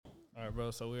All right,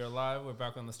 bro. So we are live. We're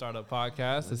back on the Startup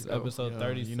Podcast. This is episode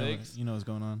 36. You know what's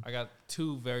going on. I got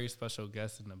two very special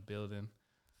guests in the building.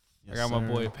 Yes, I got my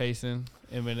boy Payson,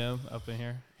 Eminem, up in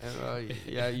here.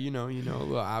 Yeah, you know, a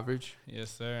little average. Yes,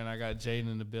 sir. And I got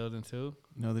Jaiden in the building too.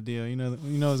 You know the deal. You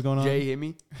know what's going on. Jay hit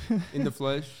me in the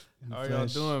flesh. How are y'all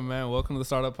doing, man? Welcome to the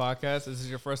Startup Podcast. This is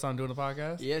your first time doing the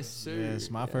podcast? Yes, sir. Yes,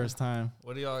 my first time.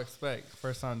 What do y'all expect?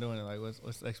 First time doing it. Like,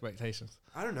 what's the expectations?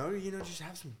 I don't know. You know, just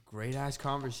have some great ass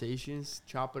conversations.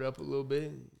 Chop it up a little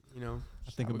bit. You know,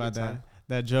 I think about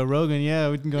that Joe Rogan.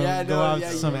 Yeah, we can go out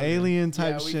to some alien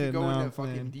type shit. Go no, into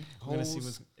fucking deep we're gonna see holes.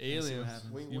 what's Aliens.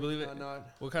 Wink, You wink, believe it? nod, nod.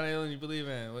 What kind of alien you believe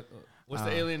in? What's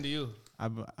the alien to you?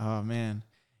 Oh man,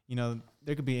 you know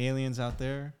there could be aliens out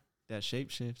there that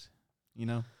shapeshift. You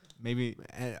know, maybe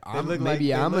I'm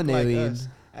an alien.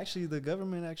 Actually, the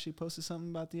government actually posted something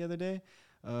about the other day.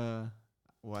 Well,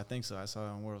 I think so. I saw it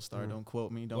on World Star. Don't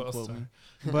quote me. Don't quote me.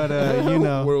 But you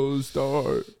know, World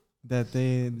Star. That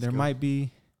there might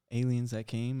be aliens that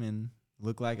came and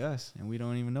look like us, and we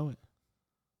don't even know it.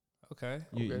 Okay.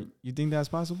 You think that's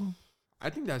possible? I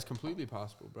think that's completely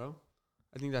possible, bro.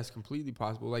 I think that's completely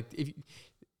possible. Like,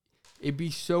 it'd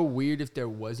be so weird if there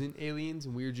wasn't aliens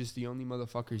and we were just the only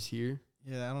motherfuckers here.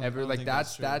 Yeah, I don't ever. think Like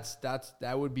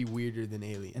that would be weirder than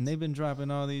aliens. And they've been dropping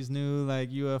all these new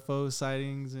like UFO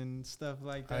sightings and stuff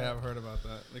like that. I have heard about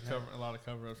that. They cover a lot of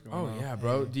cover-ups going on. Oh yeah,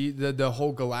 bro. The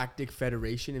whole Galactic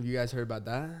Federation. Have you guys heard about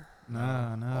that?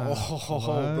 Nah.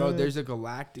 Oh, bro. There's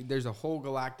a whole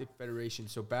Galactic Federation.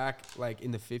 So back like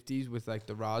in the 50s with like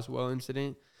the Roswell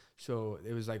incident. So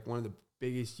it was like one of the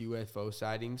biggest UFO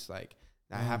sightings like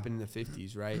that happened in the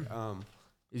 50s, right?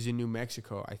 Is in New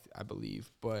Mexico, I believe.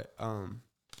 But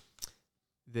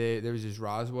there was this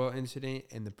Roswell incident,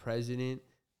 and the president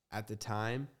at the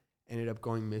time ended up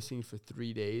going missing for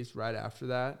 3 days right after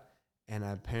that. And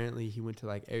apparently he went to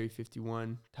like Area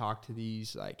 51, talked to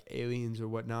these like aliens or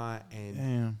whatnot.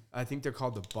 And I think they're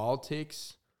called the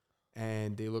Baltics.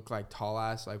 And they look like tall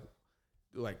ass,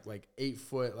 like 8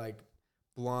 foot, like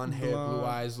blonde hair, blue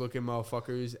eyes looking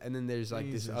motherfuckers. And then there's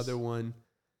like this other one.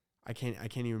 I can't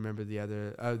even remember the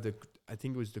other. I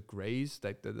think it was the Greys,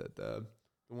 like the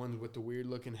ones with the weird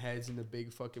looking heads and the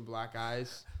big fucking black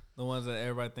eyes. The ones that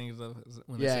everybody thinks of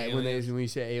when when you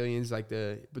say aliens, like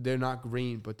but they're not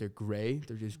green, but they're gray.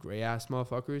 They're just gray ass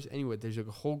motherfuckers. Anyway, there's like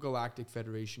a whole Galactic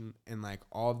Federation, and like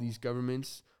all of these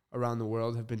governments around the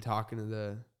world have been talking to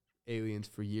the aliens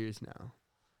for years now.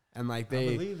 And like I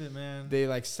believe it, man. They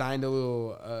like signed a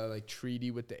little like treaty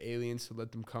with the aliens to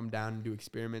let them come down and do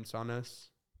experiments on us.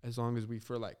 As long as we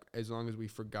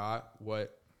forgot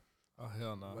what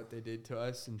they did to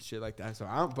us and shit like that. So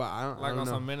I don't know.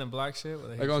 Some Men in Black shit.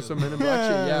 Like on some Men in Black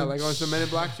shit, yeah. Like on some Men in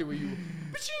Black shit where you.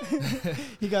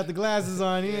 He got the glasses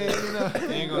on. Yeah, you know. You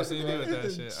ain't gonna see me with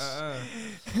that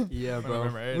shit. Yeah, bro.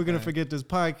 We're gonna forget this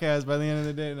podcast by the end of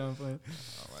the day. No, I'm playing.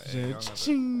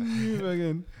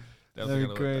 That'd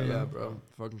be crazy. Yeah, bro.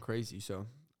 Fucking crazy. So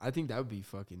I think that would be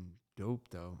fucking dope,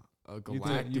 though. A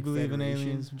Galactic you believe Federation. in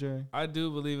aliens, Jerry? I do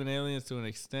believe in aliens to an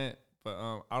extent, but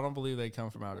I don't believe they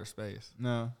come from outer space.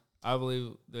 No, I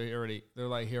believe they're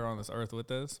like here on this earth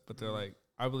with us, but they're like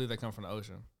I believe they come from the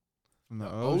ocean. From the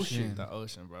ocean, the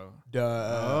ocean, bro.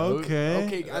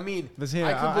 Okay. I mean, I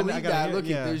can believe that. Look,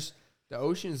 there's the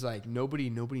ocean's like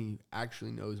nobody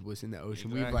actually knows what's in the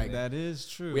ocean. Exactly. We've like that is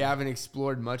true. We haven't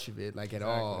explored much of it like at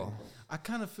all. I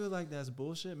kind of feel like that's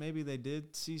bullshit. Maybe they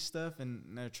did see stuff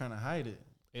and they're trying to hide it.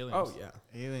 Aliens. Oh yeah,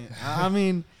 alien. I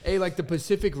mean, hey, like the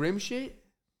Pacific Rim shit.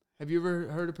 Have you ever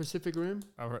heard of Pacific Rim?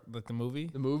 I heard like the movie.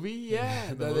 The movie,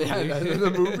 yeah, the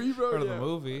movie, bro. Heard of the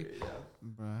movie? Yeah.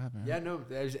 Bro, I haven't. Yeah, no,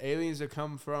 there's aliens that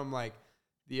come from like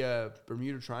the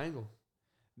Bermuda Triangle.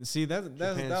 See, that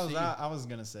was I was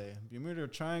gonna say. Bermuda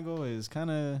Triangle is kind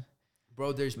of.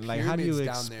 Bro, there's pyramids like, how do you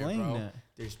down there, bro. that?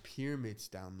 There's pyramids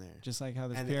down there. Just like how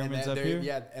there's pyramids up here?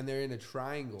 Yeah, and they're in a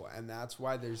triangle. And that's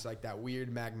why there's like that weird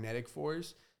magnetic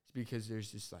force. It's because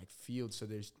there's this like field. So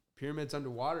there's pyramids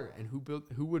underwater. And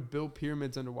who would build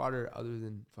pyramids underwater other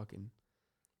than fucking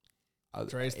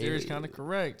Dre's theory is kind of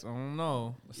correct. I don't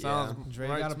know. It sounds Dre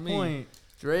right got to a me. point.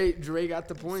 Dre got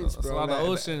the points, bro. It's a lot of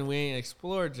ocean we ain't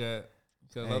explored yet.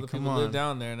 Because other people live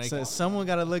down there. And someone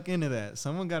got to look into that. I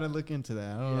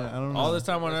don't know. All this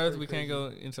time on Earth, we can't go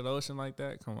into the ocean like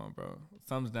that? Come on, bro.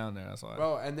 Something's down there. That's why.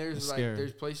 Bro, and there's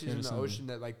places in the ocean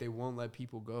that, like, they won't let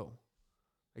people go.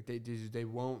 Like, they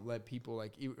won't let people,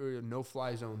 like,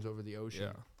 no-fly zones over the ocean.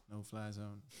 Yeah. No-fly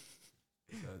zone.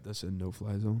 That's a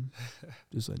no-fly zone.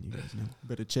 Just letting you guys know.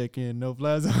 Better check in.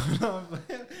 No-fly zone.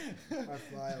 I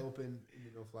fly open in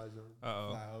the no-fly zone.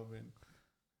 Uh-oh. Fly open.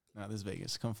 No, this is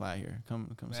Vegas. Come fly here.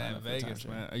 Come man, sign up Vegas, for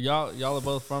man. Y'all are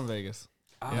both from Vegas.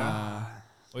 Yeah.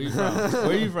 Where you from?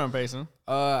 Where you from, Payson?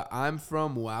 I'm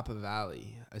from Wapa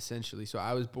Valley, essentially. So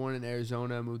I was born in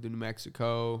Arizona, moved to New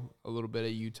Mexico, a little bit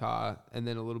of Utah, and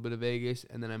then a little bit of Vegas,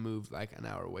 and then I moved like an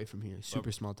hour away from here.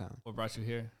 Super small town. What brought you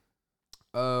here?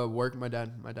 Work. My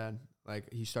dad,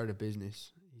 like he started a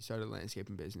business. He started a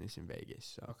landscaping business in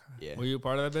Vegas. So yeah. Were you a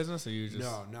part of that business, or you just?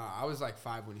 No. I was like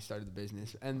 5 when he started the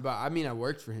business, but I mean, I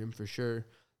worked for him for sure.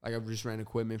 Like I just ran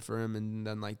equipment for him, and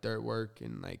done like dirt work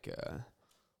and like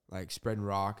spreading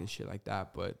rock and shit like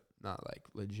that, but not like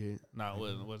legit.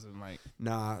 Wasn't like.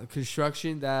 Nah,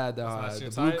 construction,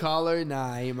 the blue collar,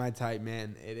 nah, ain't my type,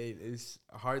 man. It's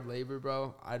hard labor,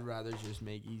 bro. I'd rather just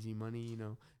make easy money, you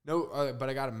know. No, but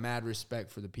I got a mad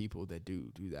respect for the people that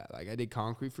do that. Like I did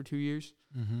concrete for 2 years.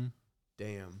 Mm-hmm.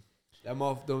 Damn,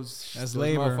 those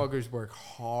labor. motherfuckers work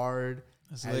hard.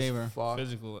 That's labor. Fuck.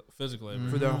 Physical labor.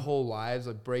 For their whole lives,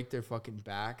 like break their fucking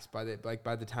backs by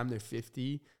the time they're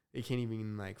 50. They can't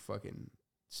even like fucking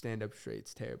stand up straight.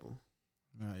 It's terrible.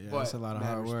 Yeah, that's a lot of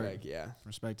hard work. Yeah,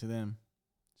 respect to them.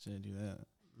 Should do that.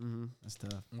 Mm-hmm. That's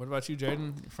tough. What about you,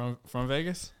 Jaiden? From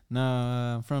Vegas?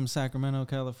 No, from Sacramento,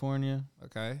 California.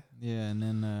 Okay. Yeah, and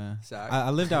then I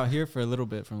lived out here for a little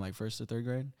bit, from like 1st to 3rd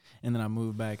grade, and then I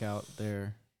moved back out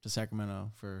there to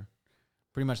Sacramento for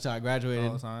pretty much till I graduated.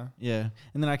 All the time. Yeah,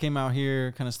 and then I came out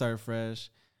here, kind of started fresh,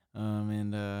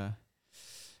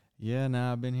 yeah,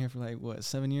 now I've been here for like,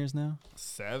 7 years now?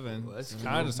 7? Well, that's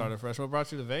kind of started fresh. What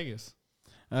brought you to Vegas?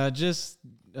 I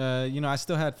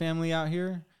still had family out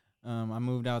here. I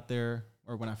moved out there,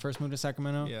 or when I first moved to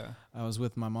Sacramento, I was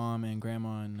with my mom and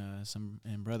grandma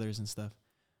and brothers and stuff.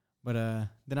 But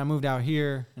then I moved out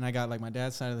here, and I got like my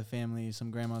dad's side of the family,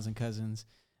 some grandmas and cousins.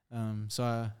 So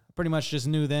I pretty much just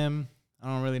knew them. I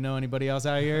don't really know anybody else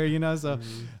out here, you know, so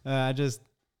I just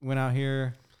went out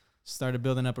here, started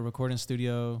building up a recording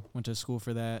studio, went to school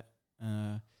for that,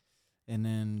 and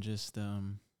then just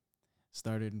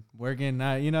started working,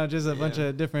 just a bunch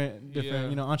of different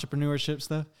entrepreneurship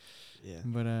stuff. Yeah.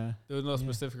 But there was no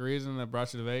specific reason that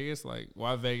brought you to Vegas? Like,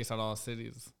 why Vegas out of all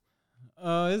cities?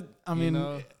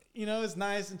 It's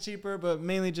nice and cheaper, but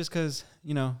mainly just because,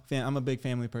 I'm a big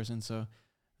family person, so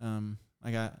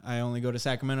I only go to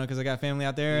Sacramento because I got family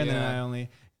out there, and then I only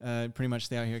pretty much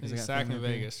stay out here because I got family in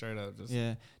Vegas, straight up.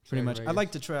 Pretty much. I'd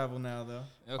like to travel now, though.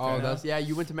 Okay.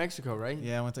 You went to Mexico, right?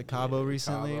 Yeah, I went to Cabo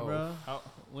recently, bro.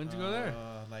 When did you go there?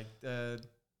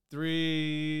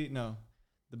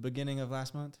 The beginning of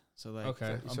last month. So like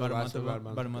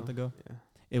about a month ago. Yeah.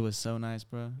 It was so nice,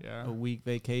 bro. Yeah. A week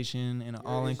vacation in an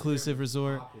all-inclusive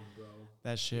resort.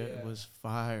 That shit was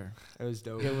fire. It was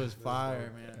dope. It was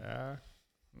fire, man. Yeah.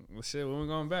 Well, shit, when we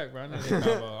going back, bro?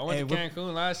 I went to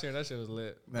Cancun last year. That shit was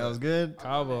lit. That was good.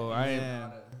 Cabo,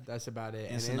 that's about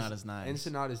it. Ensenada's nice.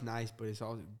 Ensenada's nice, but it's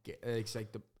also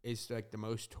it's like the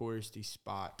most touristy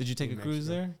spot. Did you take a cruise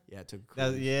there? Yeah, I took a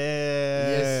cruise.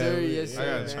 Yes, sir. I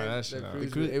gotta try that shit out.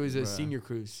 It was a senior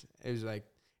cruise. It was like,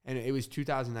 and it was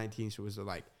 2019, so it was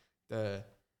like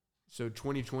so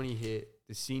 2020 hit.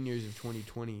 The seniors of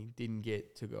 2020 didn't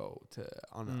get to go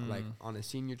on a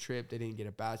senior trip. They didn't get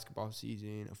a basketball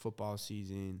season, a football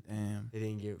season. Damn. They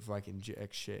didn't get fucking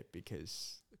jack shit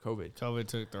because COVID. COVID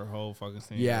took their whole fucking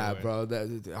thing. Yeah, away. Bro.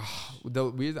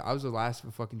 I was the last of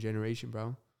a fucking generation,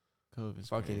 bro. COVID's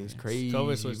fucking crazy. It's crazy.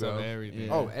 COVID switched bro. up everything.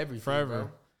 Yeah. Oh, everything. Forever. Bro.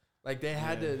 Like they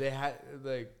had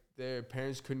their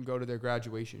parents couldn't go to their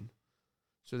graduation.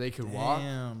 So they could walk,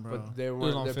 bro. but they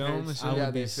weren't on their film parents. and shit?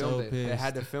 Yeah, they filmed it. They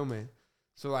had to film it.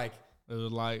 So like it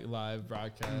was like live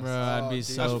broadcast. Bro, I'd be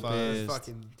so pissed. It's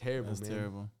fucking terrible, That's man.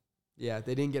 terrible. Yeah,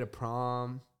 they didn't get a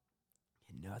prom.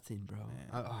 Nothing, bro.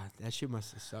 That shit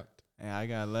must have sucked. Yeah, I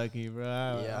got lucky, bro.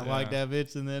 I walked that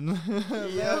bitch and then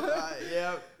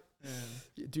yeah.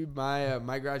 Dude,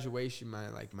 my graduation,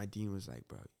 my dean was like,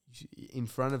 bro, in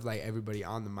front of like everybody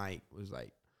on the mic was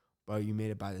like, bro, you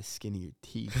made it by the skin of your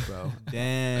teeth, bro.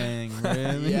 Dang,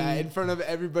 really? Yeah, in front of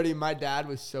everybody. My dad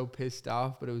was so pissed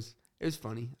off, but it was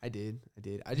funny. I did.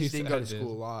 I just didn't go to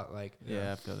school a lot. Like,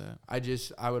 yeah, I feel that.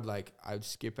 I'd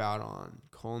skip out on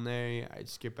culinary. I'd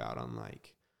skip out on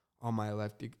like all my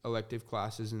elective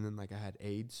classes, and then like I had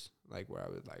aids, like where I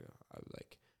would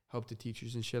help the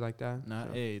teachers and shit like that.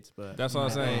 Not AIDS, but that's what I'm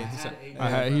saying. He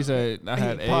said I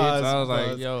had AIDS. Pause, I was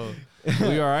like, yo,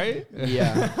 we all right?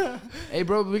 Yeah. Hey,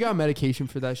 bro, we got medication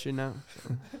for that shit now.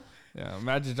 Yeah,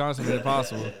 Magic Johnson made it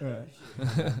possible.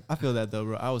 I feel that though,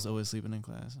 bro. I was always sleeping in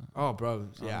class. Oh, bro.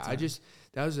 Yeah,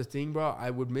 that was the thing, bro. I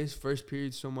would miss first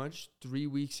period so much. 3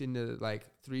 weeks into it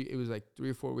was like 3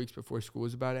 or 4 weeks before school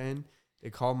was about to end. They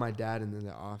called my dad into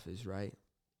the office, right?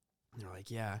 And they're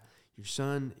like, yeah, your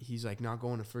son, he's like not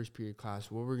going to first period class.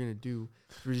 What we're going to do,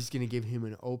 we're just going to give him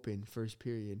an open first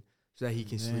period. so that he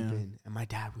can sleep in. And my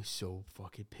dad was so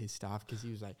fucking pissed off because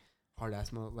he was like, hard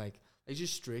ass mode, like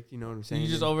just strict, you know what I'm saying? You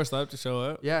just overslept to show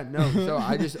up? Yeah, no. So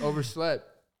I just overslept.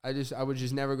 I would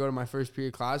just never go to my first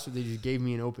period class, so they just gave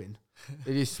me an open.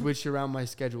 They just switched around my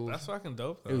schedule. That's fucking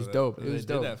dope, though. It was dope. It was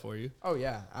dope. Did that for you. Oh,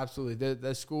 yeah, absolutely.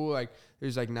 The school, like,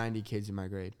 there's like 90 kids in my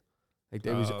grade. Like,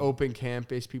 there was open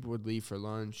campus. People would leave for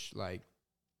lunch. Like,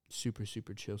 super,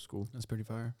 super chill school. That's pretty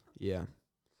fire. Yeah.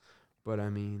 But, I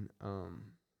mean,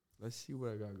 let's see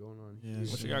what I got going on. Yeah, here.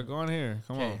 What you got going here?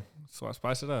 Come on. So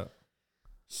spice it up.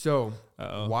 So,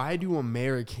 why do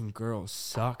American girls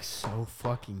suck so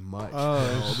fucking much?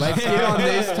 Oh, let's get on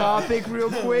this topic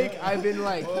real quick. I've been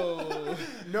like,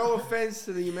 no offense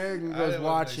to the American girls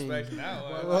watching.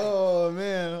 Oh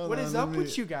man, what is up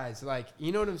with you guys? Like,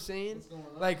 you know what I'm saying?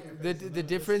 Like the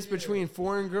difference between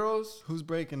foreign girls. Who's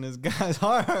breaking this guy's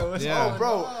heart? Oh,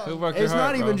 bro, it's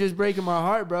not even just breaking my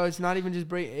heart, bro. It's not even just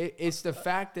it's the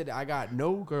fact that I got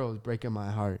no girls breaking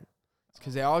my heart.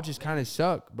 Because they all just kind of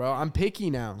suck, bro. I'm picky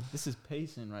now. This is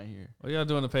Payson right here. What y'all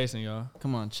doing the Payson, y'all?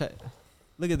 Come on, check.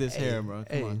 Look at this hair, bro.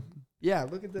 Come on. Yeah,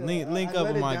 look at the... Link up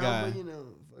with my guy. But, you know,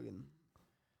 fucking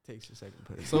takes a second to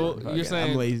put it. So you're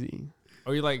saying... I'm lazy.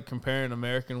 Are you, like, comparing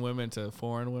American women to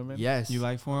foreign women? Yes. You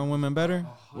like foreign women better?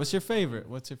 What's your favorite?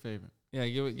 Yeah,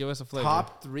 give us a flavor.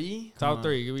 Top three? Top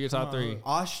three. Give me your top three.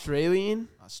 Australian.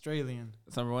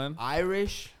 That's number one?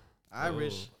 Irish.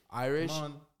 Irish.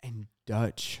 And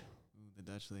Dutch.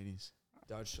 The Dutch ladies.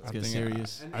 Let's get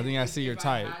serious. I think I see your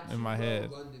type in my head.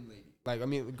 London lady. Like, I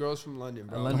mean, girls from London,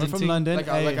 bro. London from London.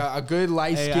 Like a good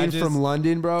light skin from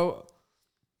London, bro.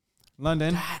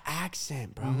 London. That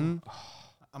accent, bro. Mm-hmm.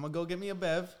 I'm going to go get me a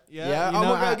bev. Yeah, I'm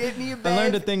going to go get me a bev. I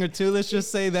learned a thing or two. Let's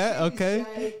just say that,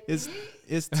 okay?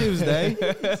 It's Tuesday.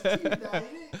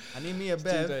 I need me a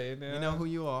bev. Tuesday, you know who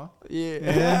you are.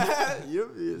 Yeah.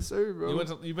 Yes, sir, bro.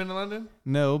 You been to London?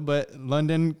 No, but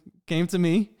London came to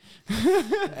me.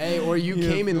 Hey, or you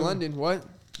came in London. What?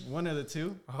 One of the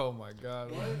two. Oh, my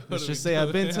God. Let's just say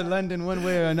I've been to London one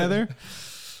way or another.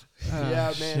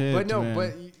 Yeah, man. But no,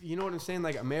 but you know what I'm saying?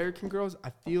 Like, American girls,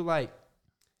 I feel like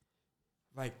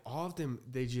all of them,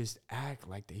 they just act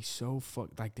like they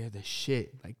like they're the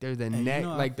shit. Like they're the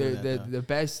like they're the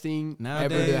best thing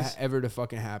ever to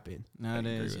fucking happen.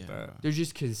 Nowadays, they're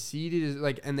just conceited,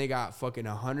 like, and they got fucking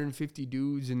 150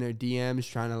 dudes in their DMs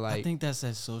trying to like. I think that's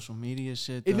that social media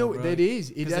shit. No, that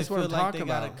is. That's what I'm talking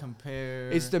about. Gotta compare.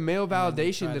 It's the male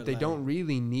validation that they don't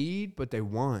really need, but they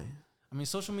want. I mean,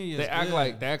 social media. They act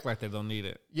like they don't need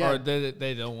it, or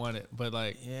they don't want it. But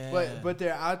like, but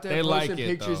they're out there posting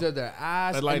pictures of their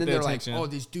ass, and then they're like, "Oh,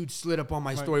 this dude slid up on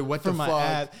my story. What the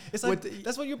fuck?" It's like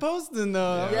that's what you're posting,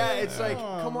 though. Yeah, it's like,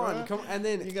 come on, and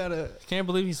then you gotta. Can't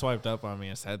believe he swiped up on me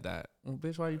and said that. Well,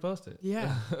 bitch, why you post it?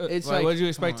 Yeah, it's like, what did you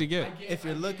expect to get? If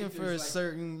you're looking for a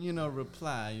certain,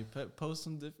 reply, you post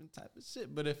some different type of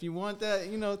shit. But if you want that,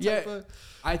 type of,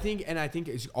 I think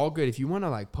it's all good. If you want to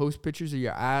like post pictures of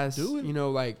your ass, do it.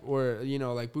 Or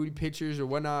like booty pictures or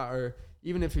whatnot, or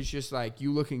even if it's just like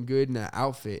you looking good in an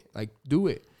outfit, like do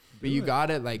it. But you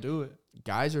gotta like do it.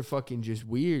 Guys are fucking just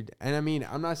weird, and I mean,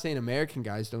 I'm not saying American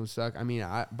guys don't suck. I mean,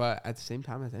 but at the same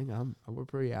time, I think we're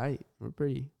pretty aight. We're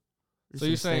pretty. So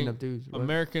you're saying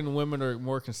American women are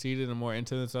more conceited and more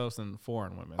into themselves than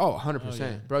foreign women? Oh,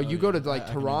 100%. Bro, you go to like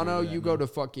Toronto, you go to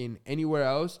fucking anywhere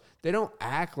else, they don't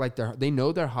act like they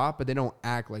know they're hot, but they don't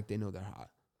act like they know they're hot.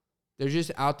 They're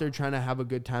just out there trying to have a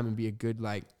good time and be a good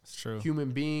like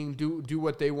human being, do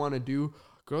what they want to do.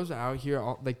 Girls are out here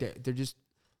all, like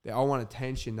they all want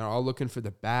attention. They're all looking for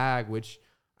the bag, which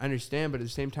I understand, but at the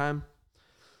same time,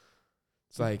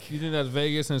 it's like, you think that's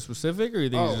Vegas in specific, or you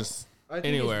think it's just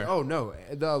anywhere? Oh no,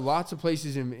 lots of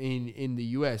places in the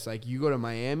U.S. Like you go to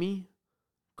Miami,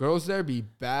 girls there be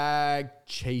bag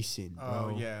chasing. Bro.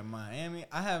 Oh yeah, Miami.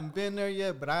 I haven't been there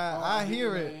yet, but I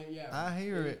hear it. Yeah. I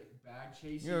hear it. Bag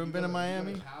chasing. You ever been to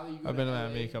Miami? I've been to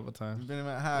Miami a couple times. Been to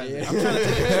Miami. I'm trying to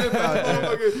take a trip out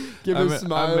there. Give a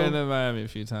smile. I've been to Miami a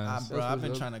few times. Bro, I've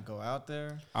been trying to go out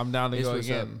there. I'm down to go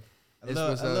again. A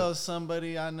little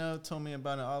somebody I know told me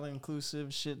about an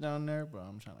all-inclusive shit down there, bro.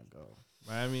 I'm trying to go.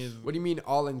 Miami is. What do you mean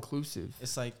all-inclusive?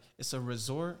 It's like it's a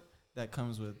resort that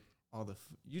comes with all the.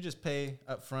 You just pay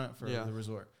up front for the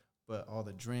resort, but all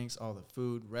the drinks, all the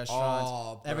food,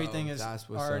 restaurants, everything is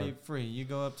already free. You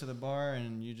go up to the bar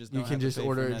and you just you can just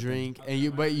order a drink, and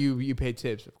you pay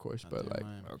tips, of course, but like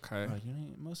Bro, you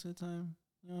ain't, most of the time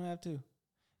you don't have to.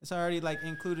 It's already like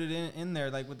included in there,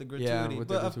 like with the gratuity. with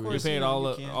but the of gratuity. course, You paid all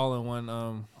in one.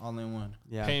 all in one.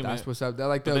 Yeah, payment. that's what's up. That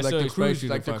like the cruise,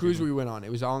 like the cruise we went on.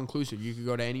 It was all inclusive. You could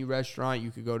go to any restaurant.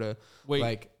 You could go to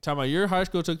talking about your high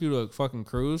school took you to a fucking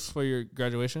cruise for your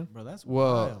graduation, bro. That's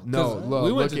wild. No, look,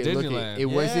 we went to Disneyland. It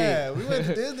wasn't. We went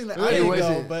to Disneyland. I didn't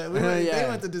go, but they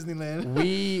went to Disneyland.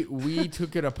 We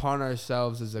took it upon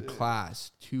ourselves as a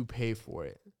class to pay for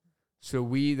it. So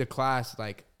the class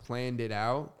like planned it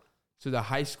out. So the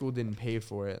high school didn't pay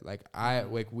for it.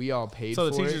 We all paid for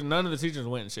it. So the teachers, none of the teachers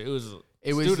went and shit. It was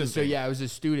students. So yeah, it was the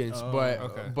students,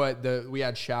 but we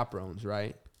had chaperones,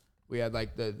 right? We had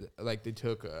they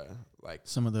took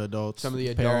some of the adults,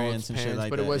 parents and shit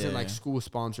like that. But it wasn't like school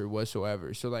sponsored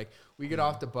whatsoever. So like we get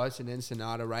off the bus in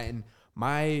Ensenada, right? And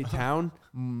my town,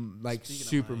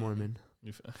 super Mormon.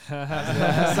 sorry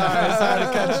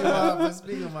to cut you off, but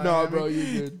speaking of Miami. No, bro,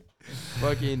 you good.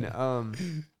 Fucking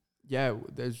yeah,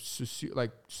 there's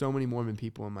so many Mormon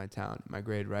people in my town, my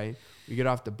grade, right? We get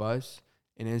off the bus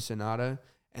in Ensenada,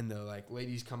 and the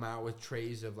ladies come out with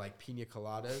trays of pina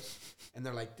coladas, and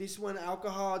they're like, this one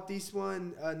alcohol, this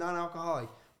one non-alcoholic.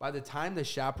 By the time the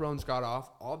chaperones got off,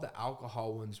 all the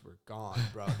alcohol ones were gone,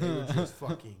 bro. They were just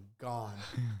fucking gone.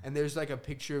 And there's a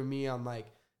picture of me on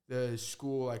the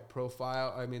school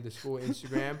profile, the school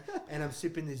Instagram, and I'm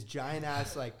sipping this giant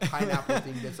ass pineapple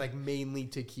thing that's mainly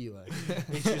tequila.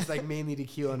 It's just mainly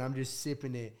tequila, and I'm just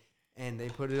sipping it. And they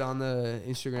put it on the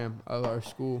Instagram of our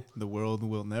school. The world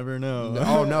will never know.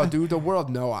 Oh no, dude, the world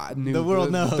know. I knew the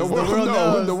world knows. The world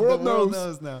knows. The world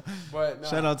knows now. But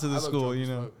shout out to the school,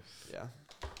 Yeah.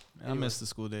 I miss the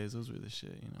school days. Those were the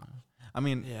shit, I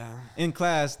mean, yeah. In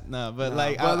class, no, but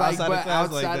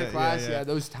outside of class, yeah,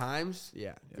 those times,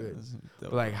 yeah, good.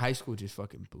 But high school just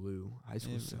fucking blew. High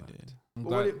school sucked.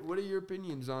 What are your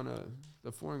opinions on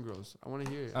the foreign girls? I want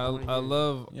to hear it. I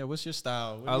love. Yeah, what's your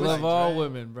style? I love all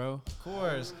women, bro. Of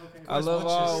course. I love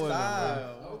all women.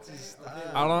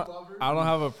 Bro. I don't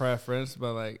have a preference,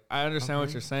 but I understand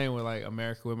what you're saying with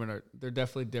American women they're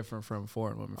definitely different from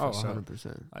foreign women. For sure.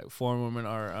 100%. Foreign women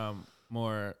are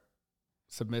more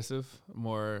submissive,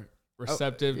 more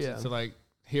receptive to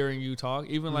hearing you talk.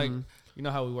 Even you know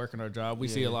how we work in our job, we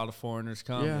see a lot of foreigners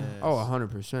come. Yeah. Yes. Oh,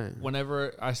 100%.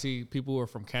 Whenever I see people who are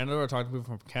from Canada or talk to people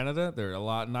from Canada, they're a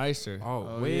lot nicer.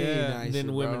 Way nicer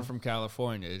than women from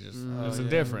California. It's just it's a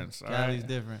difference. Cali's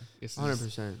different. It's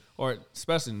 100%. Or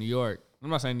especially New York. I'm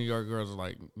not saying New York girls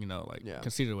are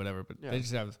conceited or whatever, but they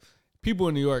just have people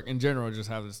in New York in general just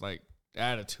have this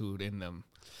attitude in them.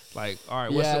 All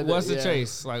right, what's the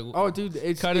chase? Dude,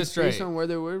 it's cut it straight based on where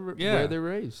they're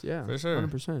raised. Yeah, for sure,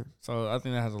 100%. So I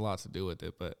think that has a lot to do with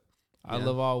it. But I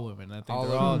love all women. I think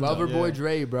they're all Lover boy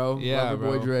Dre, bro. Yeah, Lover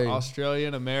boy Dre.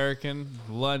 Australian, American,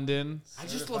 London. I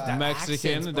just love that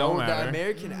Mexican. Accents, don't matter. The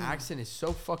American accent is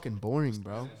so fucking boring,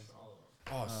 bro.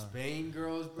 Spain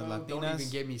girls, bro. Don't even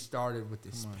get me started with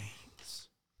the Spanish.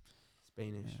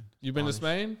 You been to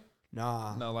Spain?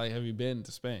 Nah. No, have you been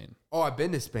to Spain? Oh, I've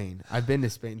been to Spain.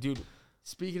 Dude.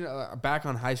 Speaking of back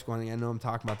on high school, I know I'm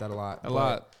talking about that a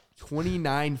lot.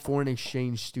 29 foreign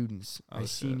exchange students my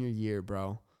senior year,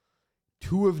 bro.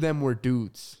 2 of them were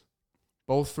dudes.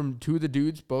 Two of the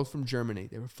dudes, both from Germany.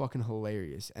 They were fucking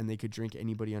hilarious, and they could drink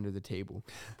anybody under the table.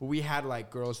 But we had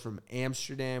girls from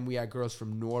Amsterdam. We had girls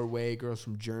from Norway, girls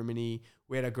from Germany.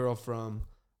 We had a girl from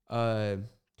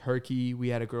Turkey. We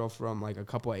had a girl from a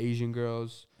couple of Asian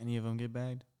girls. Any of them get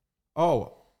bagged?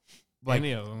 Oh,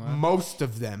 any of them? Huh? Most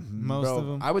of them. Most of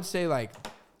them. I would say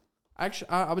actually,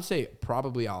 I would say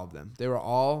probably all of them. They were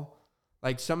all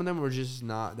some of them were just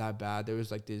not that bad. There was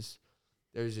this.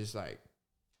 There was just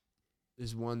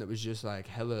this one that was just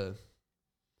hella.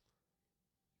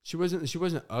 She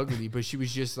wasn't ugly, but she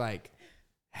was just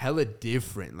hella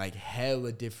different.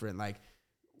 Hella different.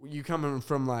 You coming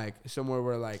from somewhere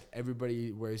where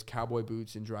everybody wears cowboy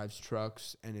boots and drives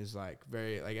trucks and is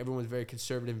very everyone's very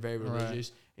conservative, very religious,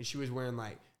 right. And she was wearing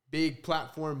big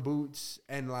platform boots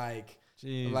and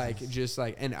Jesus.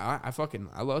 And I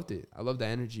loved it. I loved the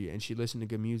energy, and she listened to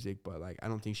good music, but I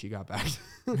don't think she got back. She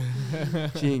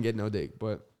didn't get no dick,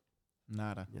 but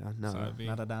nada. Yeah, nada.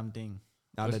 Not a damn thing.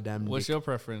 Not a damn. What's your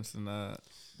preference in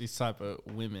these type of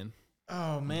women?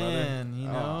 Oh man, you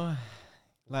know.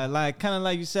 Kind of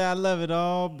like you said, I love it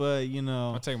all, but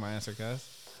I'll take my answer, guys.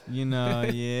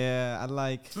 Yeah, I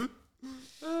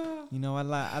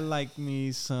like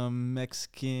me some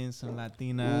Mexicans, some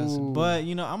Latinas, ooh. But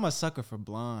I'm a sucker for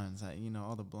blondes.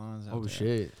 All the blondes out there.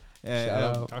 Shit.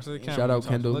 Shout out. Shout out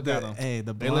Kendall. Look at them. Hey,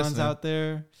 the blondes out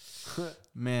there.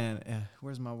 Man,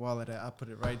 where's my wallet at? I'll put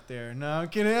it right there. No, I'm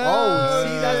kidding. See,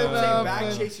 that's what I'm saying.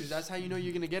 Back chasers. That's how you know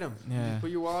you're gonna get them. Yeah. You just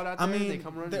put your wallet out there and they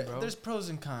come running, bro. There's pros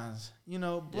and cons,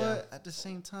 but at the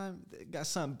same time, they got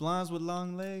some blondes with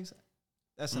long legs.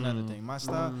 That's another thing. My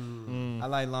style, I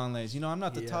like long legs. I'm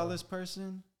not the tallest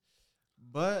person,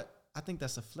 but I think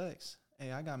that's a flex.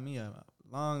 Hey, I got me a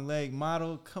long leg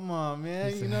model. Come on,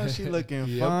 man. She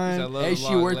looking fine. Hey,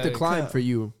 she worth the climb for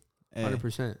you.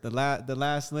 100%. The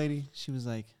last lady, she was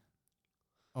like,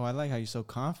 "Oh, I like how you're so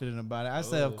confident about it." I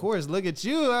said, "Of course, look at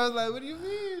you." I was like, "What do you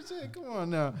mean? Shit, come on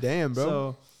now." Damn, bro.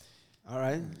 So, all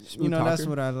right, that's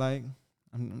what I like.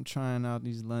 I'm trying out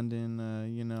these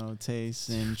London, tastes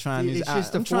and trying these.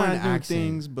 I'm trying to do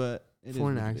things, but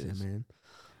foreign accent, man.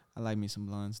 I like me some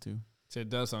blondes too. It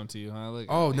does something to you, huh? It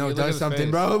does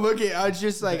something, bro. Look at, I was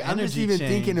just like, I'm just even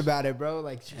thinking about it, bro.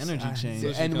 Like energy change.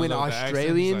 And when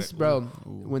Australians, bro,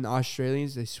 when the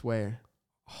Australians, they swear,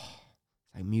 it's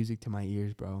like music to my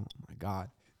ears, bro. Oh my god,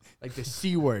 like the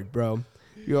C word, bro.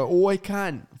 You're oi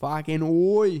can fucking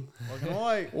oi,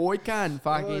 oi can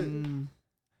fucking.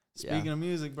 Speaking of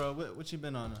music, bro, what you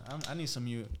been on? I need some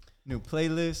new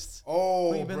playlists. Oh,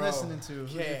 what you been listening to?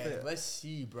 Okay, let's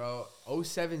see, bro.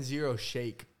 070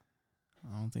 Shake.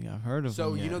 I don't think I've heard of him.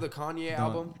 So you know the Kanye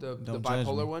album, the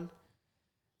bipolar one?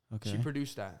 Okay. She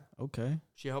produced that. Okay.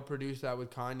 She helped produce that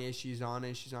with Kanye. She's on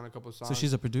it. She's on a couple songs. So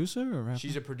she's a producer or rapper?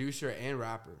 She's a producer and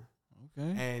rapper.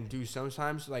 Okay. And dude,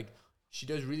 sometimes she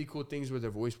does really cool things with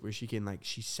her voice where she can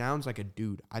she sounds like a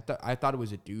dude. I thought it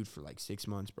was a dude for 6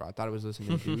 months, bro. I thought it was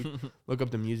listening to a dude. Look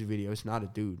up the music video. It's not a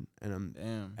dude. And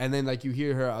damn. And then you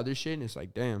hear her other shit and it's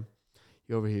like, damn.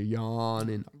 You over here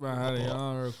yawning. Bro, I had to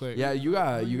yawn real quick. Yeah, you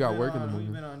got work in the morning. Who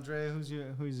you been on, Dre? Who's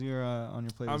your on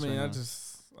your playlist? I mean, right I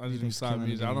just do side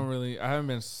music. I haven't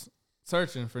been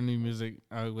searching for new music.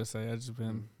 I would say I just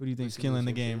been. Who do you think's killing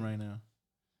the game right now?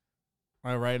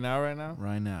 Right now. Right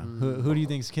now. Who do you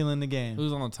think's killing the game?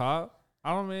 Who's on the top?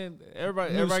 I don't mean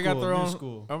everybody got their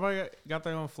own. Everybody got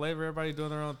their own flavor. Everybody doing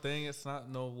their own thing. It's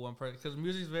not no one person because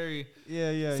music's very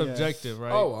subjective,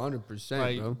 right? Oh,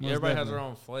 100%, bro. Everybody has their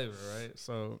own flavor, right?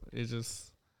 So it's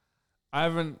just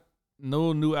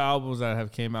no new albums that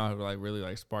have came out have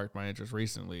really sparked my interest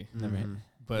recently. Never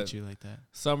but you like that.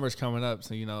 Summer's coming up,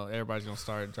 so everybody's gonna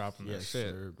start dropping their shit.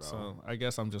 Sir, bro. So I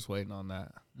guess I'm just waiting on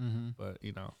that. But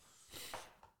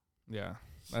yeah.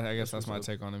 I guess that's my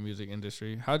take on the music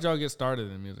industry. How'd y'all get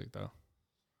started in music though?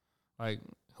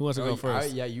 Who wants to go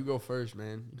first? You go first,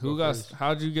 man.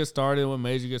 How'd you get started? What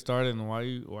made you get started, and why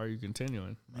are you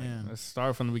continuing? Man, let's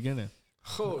start from the beginning.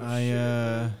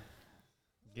 Get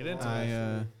into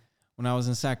it. When I was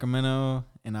in Sacramento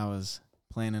and I was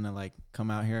planning to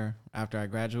come out here after I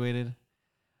graduated,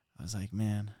 I was like,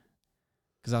 man,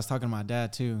 because I was talking to my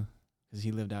dad too, because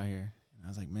he lived out here, and I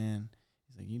was like, man.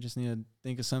 He's like, you just need to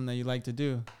think of something that you like to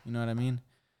do. You know what I mean?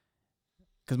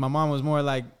 Because my mom was more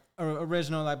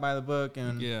original, by the book.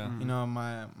 And,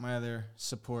 my other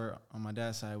support on my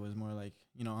dad's side was more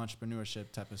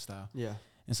entrepreneurship type of style. Yeah.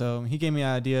 And so he gave me an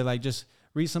idea, just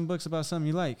read some books about something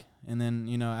you like. And then,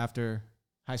 after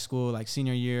high school,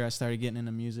 senior year, I started getting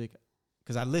into music.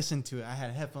 Because I listened to it. I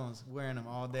had headphones, wearing them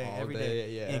all day, every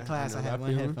day. Yeah. In class, I had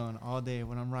one headphone all day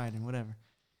when I'm riding, whatever.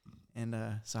 And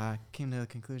so I came to the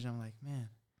conclusion, I'm like, man,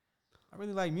 I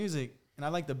really like music. And I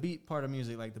like the beat part of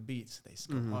music, the beats. They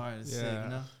skip hard. It's sick,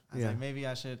 I was like, maybe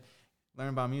I should learn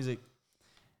about music.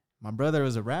 My brother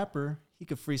was a rapper. He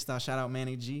could freestyle. Shout out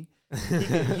Manny G. He could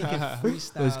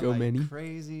freestyle. Let's go, Manny.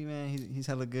 Crazy, man. He's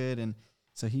hella good. And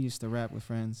so he used to rap with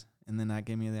friends. And then that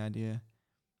gave me the idea.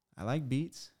 I like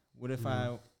beats. What if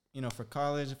I, for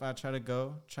college, if I try to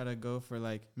go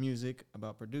for music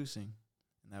about producing?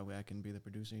 That way I can be the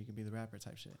producer, he can be the rapper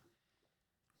type shit.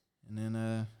 And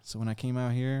then, so when I came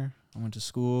out here, I went to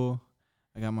school.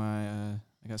 I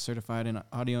got certified in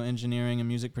audio engineering and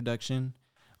music production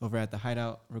over at the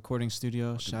Hideout Recording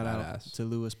Studio. Shout out to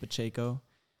Louis Pacheco.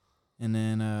 And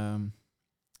then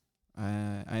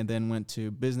I then went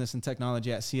to business and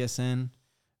technology at CSN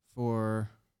for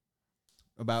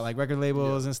about record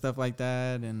labels and stuff like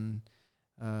that. And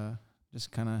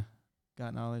just kind of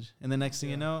got knowledge. And the next thing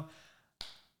you know,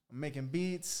 I'm making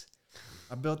beats.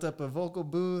 I built up a vocal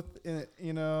booth,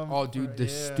 Oh, dude, the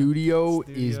studio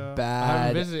is bad. I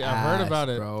haven't visited. I've heard about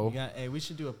it, bro. We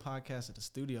should do a podcast at the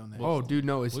studio next. Oh, dude,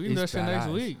 no, we can do that shit next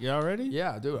week. Y'all ready?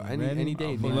 Yeah, dude. Any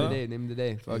day. Name of the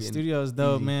day. The studio is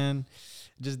dope, man.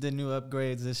 Just did new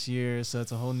upgrades this year, so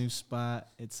it's a whole new spot.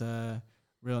 It's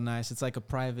real nice. It's like a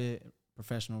private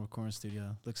professional recording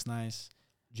studio. Looks nice.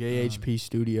 JHP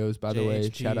Studios, by the way.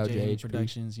 Shout out JHP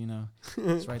Productions. You know,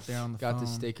 it's right there on the phone. Got the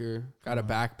sticker. Got a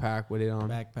backpack with it on.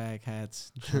 Backpack,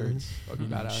 hats, shirts,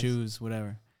 shoes,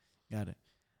 whatever. Got it.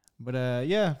 But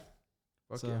yeah.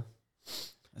 Fuck yeah.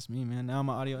 That's me, man. Now I'm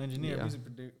an audio engineer, music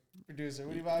producer.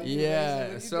 What about you?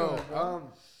 Yeah. So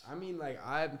I mean, like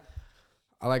I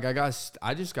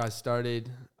just got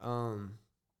started.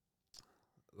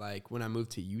 Like when I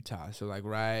moved to Utah. So like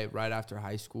right after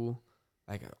high school.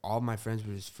 Like all my friends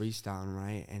were just freestyling,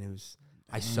 right? And it was,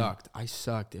 I sucked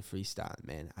at freestyling,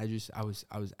 man. I was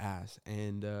ass.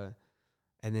 And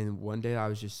then one day I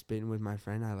was just spitting with my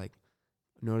friend. I like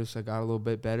noticed I got a little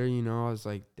bit better, you know. I was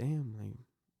like, damn, like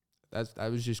that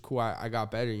was just cool. I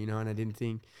got better, you know, and I didn't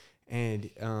think, and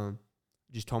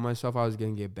just told myself I was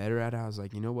gonna get better at it. I was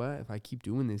like, you know what? If I keep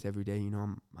doing this every day, you know,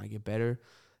 I might get better.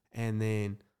 And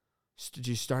then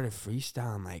just started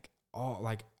freestyling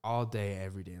all day,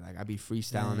 every day. Like I'd be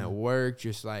freestyling at work,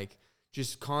 just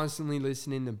constantly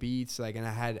listening to beats. Like, and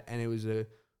it was really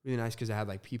nice because I had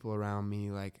like people around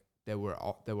me like that were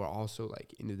also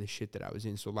like into the shit that I was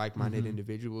in. So like-minded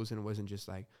individuals, and it wasn't just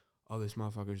like, oh, this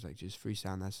motherfucker's like just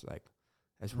freestyling.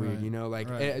 That's weird, you know. Like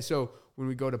so when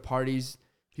we go to parties,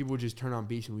 people would just turn on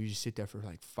beats and we just sit there for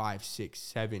like 5, 6,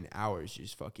 7 hours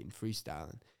just fucking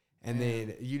freestyling. And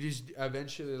then you just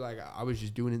eventually, like, I was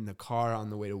just doing it in the car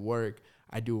on the way to work.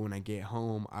 I do it when I get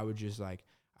home. I would just, like,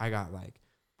 I got, like,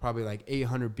 probably, like,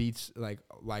 800 beats, like,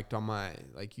 liked on my,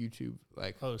 like, YouTube.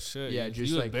 Like, oh, shit. Yeah,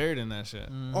 just, like, buried in that shit.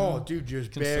 Oh, dude,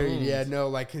 just consumed. Buried. Yeah, no,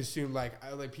 like, consumed. Like,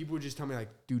 people would just tell me, like,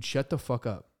 dude, shut the fuck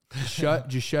up. Just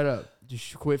shut up.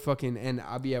 Just quit fucking. And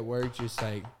I'll be at work just,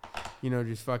 like, you know,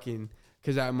 just fucking.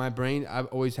 Because my brain, I've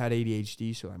always had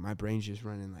ADHD. So, like, my brain's just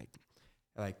running, like,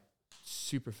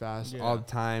 super fast all the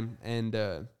time. And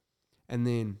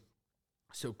then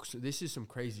so this is some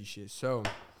crazy shit. So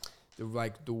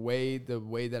the way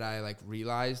that I like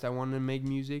realized I wanted to make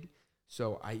music,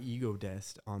 so I ego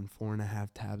deathed on 4.5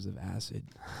 tabs of acid.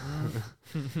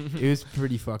 It was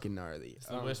pretty fucking gnarly. It's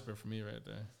the whisper for me right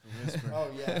there. The whisper. Oh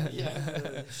yeah.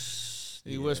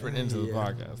 You whispered into the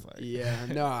podcast, like. Yeah,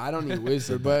 no, I don't need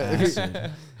whisper, but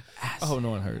acid. I hope no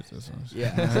one hears this one.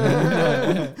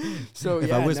 Yeah. So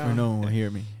if I whisper, no one will hear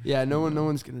me. Yeah, no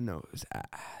one's gonna know it was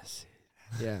acid.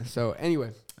 Yeah. So anyway,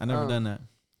 I never done that.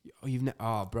 Oh,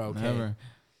 oh, bro. Okay. Never.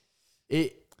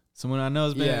 Someone I know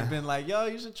has been like, yo,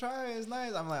 you should try it. It's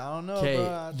nice. I'm like, I don't know,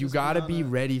 bro. You gotta be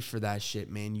ready for that shit,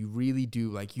 man. You really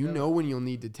do. Like, you know when you'll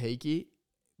need to take it,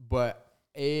 but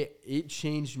it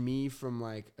changed me from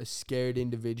like a scared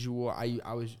individual. I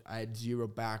had zero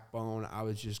backbone. I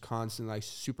was just constant, like,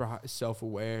 super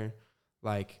self-aware.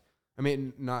 Like, I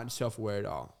mean, not self-aware at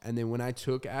all. And then when I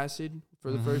took acid for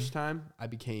the first time, I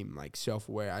became like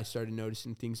self-aware. I started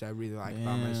noticing things I really like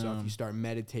about myself. You start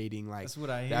meditating, like, that's what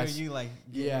I hear. You like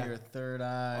getting your third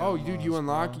eye. Oh, dude, you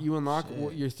unlock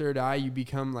your third eye. You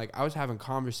become like, I was having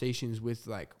conversations with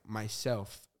like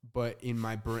myself, but in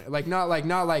my brain, like not like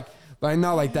that.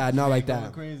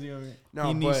 Crazy over it. No,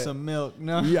 he needs some milk.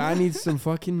 No, yeah, I need some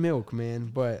fucking milk, man.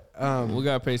 But we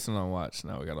got Payson on watch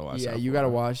now. We gotta watch. Yeah, you gotta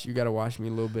watch me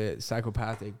a little bit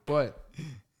psychopathic. But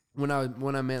when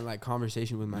I meant like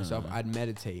conversation with myself, I'd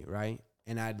meditate, right,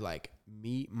 and I'd like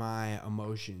meet my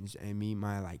emotions and meet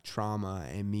my like trauma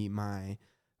and meet my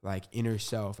like inner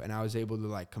self, and I was able to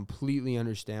like completely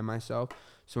understand myself.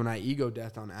 So when I ego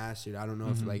death on acid, I don't know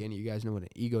if like any of you guys know what an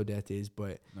ego death is,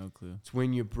 but no clue. It's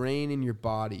when your brain and your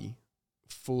body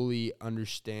fully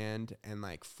understand and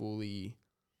like fully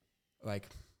like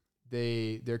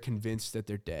they're convinced that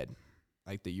they're dead,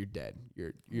 like that you're dead.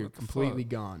 You're completely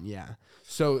gone. Yeah.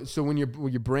 So when your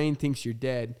brain thinks you're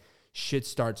dead, shit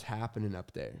starts happening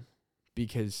up there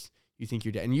because you think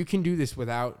you're dead, and you can do this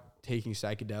without taking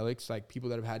psychedelics. Like people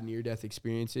that have had near-death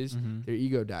experiences, their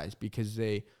ego dies because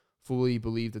they fully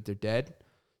believe that they're dead.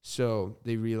 So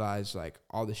they realize like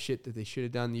all the shit that they should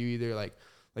have done. You either like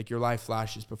your life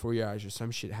flashes before your eyes or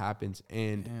some shit happens.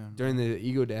 And during the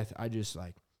ego death, I just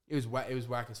like, it was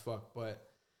whack as fuck. But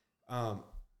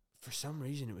for some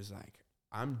reason it was like,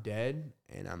 I'm dead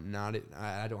and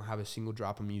I don't have a single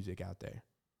drop of music out there.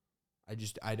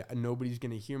 Nobody's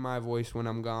going to hear my voice when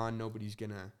I'm gone. Nobody's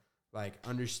going to like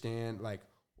understand, like,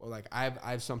 well, like I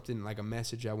have something like a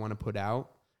message I want to put out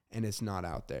and it's not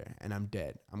out there and I'm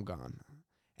dead. I'm gone.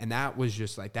 And that was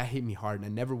just like, that hit me hard. And I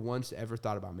never once ever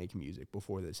thought about making music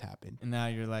before this happened. And now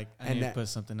you're like, I need to put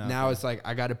something out now there. It's like,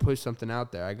 I got to push something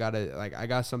out there. I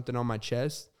got something on my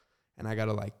chest and I got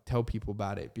to like tell people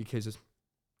about it because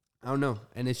I don't know.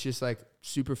 And it's just like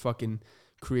super fucking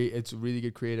it's a really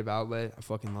good creative outlet. I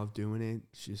fucking love doing it.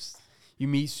 It's just, you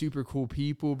meet super cool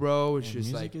people, bro. It's just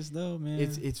music is dope, man.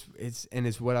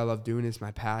 It's what I love doing. It's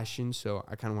my passion. So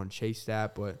I kind of want to chase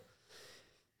that, but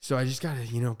so I just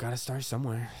gotta start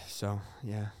somewhere. So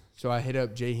yeah. So I hit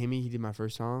up Jay Himmy. He did my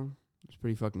first song. It's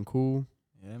pretty fucking cool.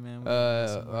 Yeah, man.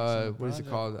 What is it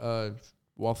called?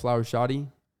 Wallflower Shoddy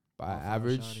by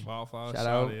Average. Wallflower Shout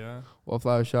Shoddy, out. yeah.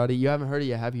 Wallflower Shoddy. You haven't heard it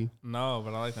yet, have you? No,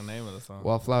 but I like the name of the song.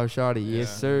 Wallflower Shoddy. Yeah.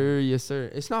 Yes, sir. Yes,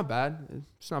 sir. It's not bad.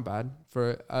 It's not bad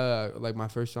for like my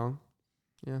first song.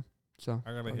 Yeah. So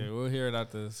I gotta hear. We'll hear it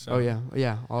after the show. Oh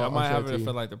yeah. I might have it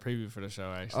for like the preview for the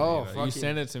show. Actually, Oh, you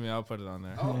send it to me. I'll put it on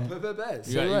there. Oh, bet.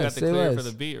 You got the clear for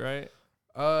the beat, right?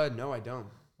 No, I don't.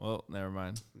 Well, never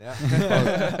mind. Yeah.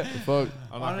 Fuck.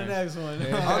 On the next one. On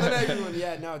the next one,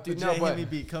 yeah. No, dude. No, but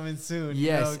beat coming soon.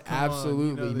 yes,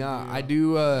 absolutely. I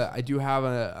do have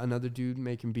another dude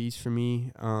making beats for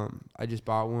me. I just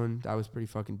bought one. That was pretty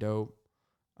fucking dope.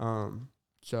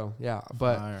 So yeah,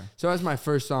 but so that's my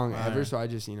first song ever. So I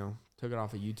just took it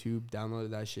off of YouTube,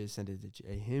 downloaded that shit, sent it to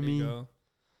Jay Himmy.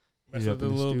 Mess with it a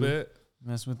little bit.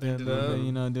 Mess with that, do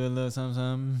a little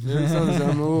something.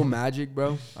 A little magic,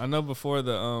 bro. I know before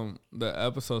the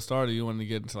episode started, you wanted to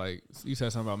get into you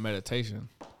said something about meditation.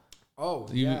 Oh,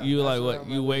 you like what?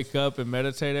 You wake up and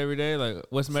meditate every day. Like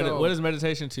what is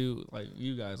meditation to like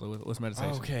you guys? Like, what's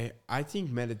meditation? Okay, I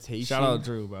think meditation. Shout out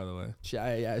Drew, by the way.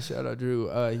 Shout out Drew.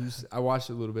 I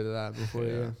watched a little bit of that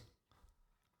before.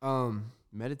 Yeah.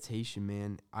 Meditation,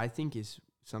 man. I think is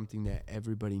something that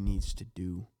everybody needs to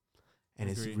do. And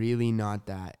it's really not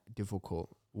that difficult.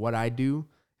 What I do,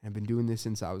 and I've been doing this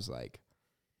since I was like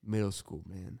middle school,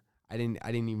 man. I didn't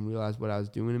even realize what I was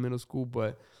doing in middle school,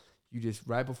 but you just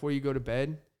right before you go to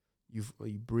bed, you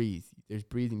breathe. There's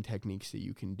breathing techniques that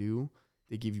you can do.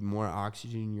 They give you more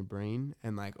oxygen in your brain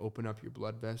and like open up your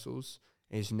blood vessels.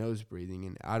 And it's nose breathing.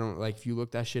 And I don't if you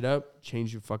look that shit up,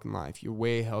 change your fucking life. You're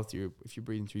way healthier if you're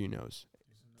breathing through your nose.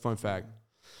 Fun fact.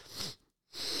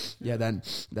 Yeah,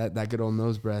 that good old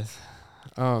nose breath.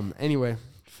 Anyway,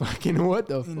 fucking what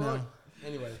the fuck?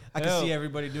 Anyway, I can see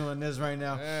everybody doing this right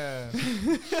now. Yeah.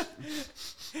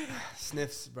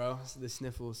 Sniffs, bro. The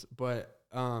sniffles. But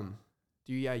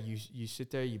you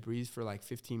sit there, you breathe for like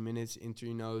 15 minutes in through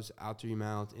your nose, out through your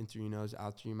mouth, in through your nose,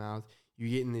 out through your mouth. You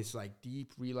get in this like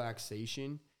deep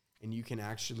relaxation, and you can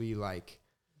actually You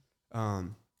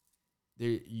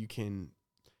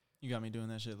got me doing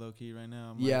that shit low key right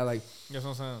now. That's what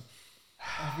I'm saying.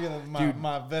 I feel like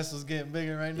my vessel's getting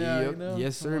bigger right now. Yep.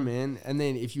 Yes, sir, man. And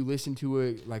then if you listen to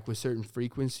it like with certain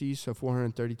frequencies, so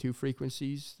 432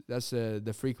 frequencies, that's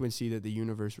the frequency that the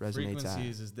universe resonates at.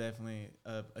 Frequencies is definitely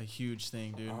a huge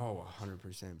thing, dude. Oh,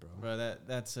 100%, bro. Bro,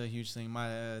 that's a huge thing.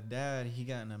 My dad, he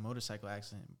got in a motorcycle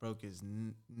accident, broke his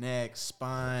neck,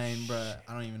 spine, bro.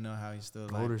 I don't even know how he's still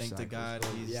alive. Thank to God,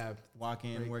 he's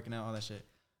walking, working out, all that shit.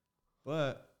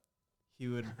 But he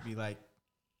would be like,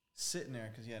 sitting there,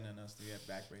 because he had nothing else to do, he had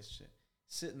back brace shit.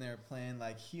 Sitting there playing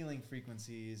like healing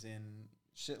frequencies and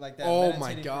shit like that. Oh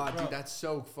my God, dude, that's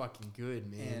so fucking good,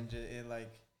 man. And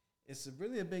it's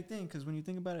really a big thing, because when you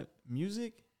think about it,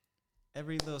 music,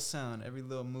 every little sound, every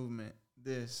little movement,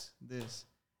 this, it's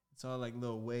all like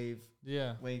little wave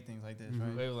things like this,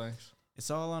 right? Wavelengths. It's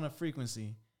all on a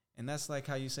frequency, and that's like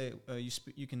how you say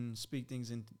you can speak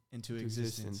things into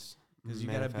existence. Because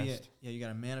you gotta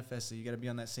manifest it. You gotta be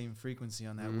on that same frequency,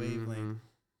 on that wavelength,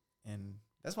 and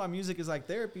that's why music is like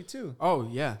therapy too. Oh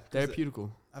yeah,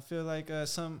 therapeutical. I feel like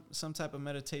some type of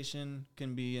meditation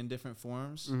can be in different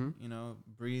forms.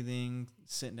 Breathing,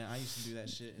 sitting down. I used to do that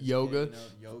shit. Yoga.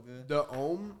 Yoga. The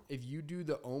Om. If you do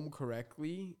the Om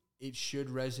correctly, it should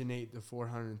resonate the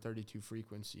 432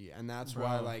 frequency, and that's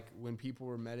why like when people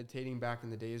were meditating back in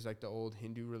the days, like the old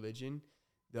Hindu religion,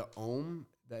 the Om.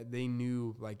 That they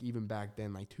knew, like even back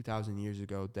then, like 2,000 years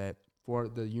ago, that for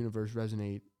the universe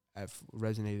resonated at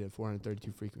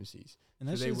 432 frequencies. And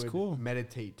that so shit's cool.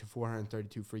 Meditate to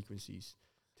 432 frequencies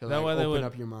to open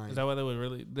up your mind. Is that why they would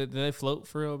really? Did they float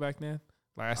for real back then?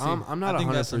 Like I see, I'm not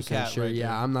 100% sure. Right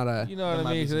yeah, I'm not a. You know what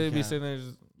I mean? They'd be sitting there.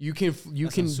 You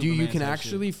can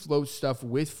actually float stuff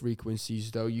with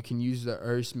frequencies though. You can use the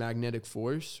Earth's magnetic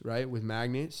force, right, with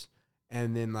magnets.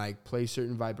 And then like play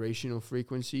certain vibrational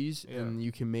frequencies, and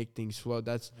you can make things float.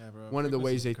 That's one of the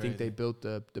ways they think they built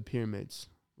the pyramids,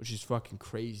 which is fucking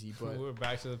crazy. But we're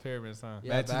back to the pyramids, huh?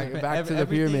 Yeah, back to the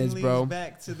pyramids, bro.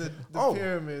 Back to the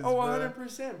pyramids. Oh,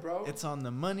 100%, bro. It's on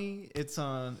the money. It's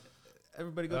on.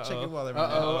 Everybody go check your wallet. You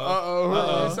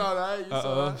saw that? You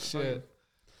saw that? Shit.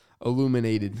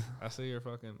 Illuminated. I see your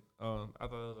fucking. I thought it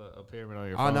was a pyramid on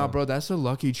your phone. Oh no, bro, that's a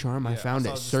lucky charm I found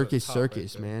at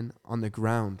Circus, man, on the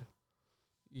ground.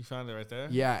 You found it right there?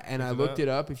 Yeah, and I looked it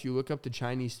up. If you look up the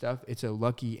Chinese stuff, it's a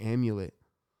lucky amulet.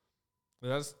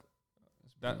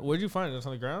 Where'd you find it? It's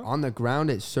on the ground? On the ground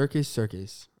at Circus.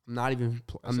 I'm not even.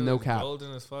 I'm no cap.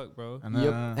 Golden as fuck, bro.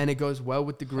 Yep, and it goes well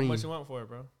with the green. How much you want for it,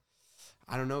 bro?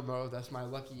 I don't know, bro. That's my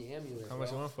lucky amulet. How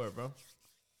much you want for it, bro?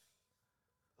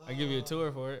 I give you a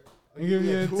tour for it. I give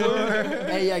you a tour.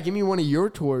 Hey, yeah, give me one of your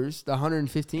tours. The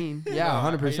 115. Yeah,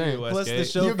 100%. Plus the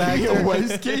show you factor. Give me a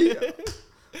Westgate.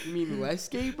 You mean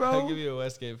Westgate, bro? I'll give you a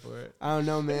Westgate for it. I don't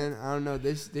know, man. I don't know.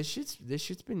 This shit's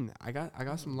been. I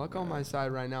got some luck on my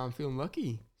side right now. I'm feeling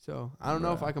lucky. So I don't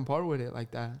know if I can part with it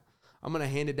like that. I'm gonna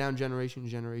hand it down generation to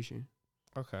generation.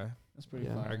 Okay, that's pretty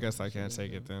fun. I guess I can't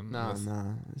take it then. Nah.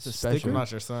 It's a special. I'm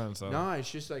not your son, so. No, it's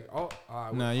just like no,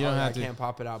 you don't have to. I can't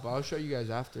pop it out, but I'll show you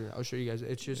guys after.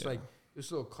 It's just like this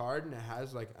little card, and it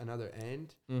has like another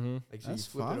end. Mm-hmm. Like so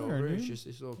that's you flip it over. Dude. It's just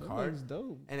this little card. That's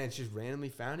dope. And it's just randomly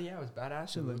found. Yeah, it was badass.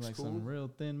 Should look like cool. some real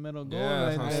thin metal gold.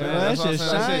 Yeah, that's just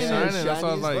shining. That's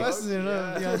what I was like.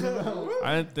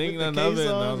 I didn't think none of it.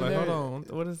 And I was like, hold on,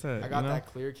 what is that? I got that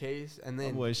clear case, and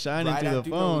then boy shining through the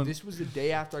phone. No, this was the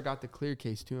day after I got the clear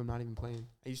case too. I'm not even playing.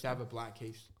 I used to have a black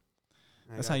case.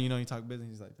 That's how you know you talk business.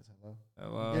 He's like, hello.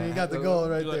 Hello. Yeah, you got the gold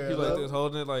right there. He's like this,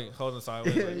 holding it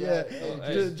sideways. Yeah.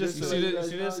 Just you see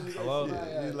this? Hello.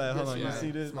 He's like, hold on. You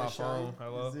see this? My phone.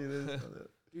 Hello. You see this?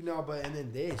 Dude, no, but and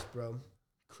then this, bro.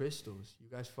 Crystals. You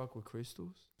guys fuck with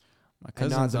crystals? My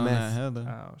cousin's on that Heather.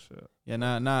 Oh shit. Yeah,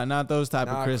 not those type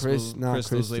of crystals.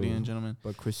 Crystals, ladies and gentlemen.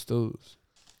 But crystals.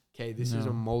 Okay, this is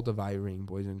a Moldavite ring,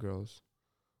 boys and girls.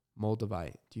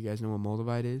 Moldavite. Do you guys know what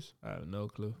Moldavite is? I have no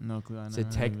clue. No clue. It's a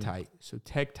Tektite. So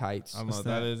Tektites. I don't know what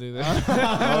that is either. All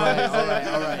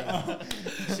right.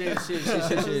 Shit.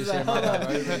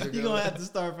 You're going to have to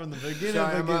start from the beginning.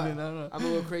 Sorry, I'm a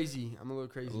little crazy.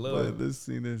 Let's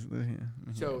see this.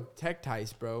 So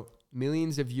Tektites, bro.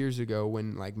 Millions of years ago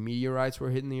when like meteorites were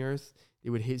hitting the earth, they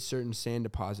would hit certain sand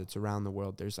deposits around the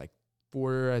world. There's like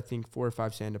 4 or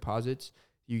 5 sand deposits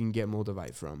you can get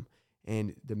Moldavite from.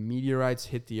 And the meteorites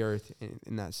hit the earth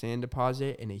in that sand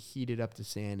deposit, and it heated up the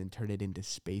sand and turned it into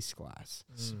space glass.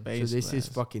 So this is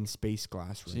fucking space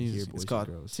glass right here, boys and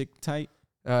girls. Tick-tight?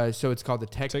 So it's called the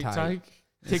Tektite.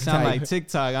 It sound like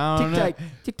TikTok. I don't know.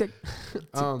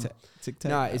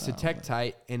 Tic-tac. Nah, it's a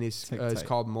Tektite, and it's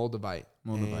called Moldavite.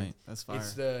 Moldavite. That's fire.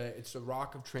 It's the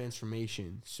rock of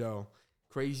transformation. So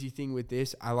crazy thing with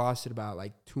this, I lost it about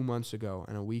like 2 months ago,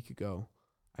 and a week ago,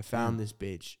 I found this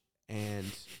bitch. And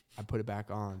I put it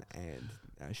back on, and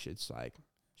that shit's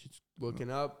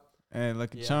looking up. And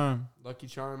Lucky Charm. Lucky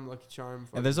Charm.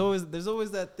 And there's always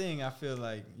that thing. I feel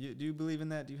like do you believe in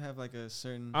that? Do you have like a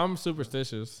certain? I'm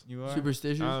superstitious. You are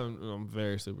superstitious. I'm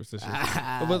very superstitious,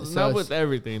 but not with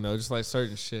everything though. Just like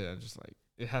certain shit. I just like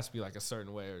it has to be like a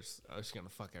certain way, or it's gonna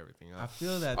fuck everything up. I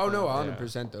feel that. Oh no,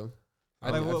 100% though.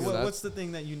 Like what's the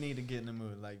thing that you need to get in the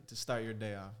mood, like to start your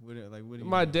day off? What do you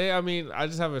My day, I mean, I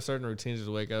just have a certain routine. Just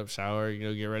wake up, shower,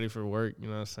 get ready for work. You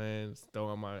know what I'm saying? Just throw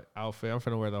on my outfit. I'm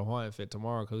finna wear the Hawaiian fit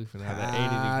tomorrow because we finna have that 80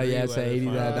 degree. Yeah, it's 80.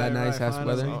 That nice ass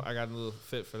weather. So I got a little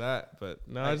fit for that, but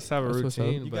no, I just have a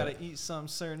routine. You gotta eat something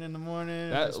certain in the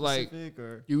morning. That specific,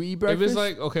 or you eat breakfast. If it's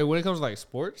like okay, when it comes to like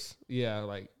sports, yeah,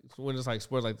 like when it's like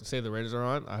sports, like say the Raiders are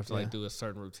on, I have to like do a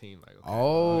certain routine. Like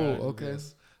okay.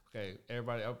 Okay,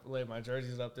 everybody lay my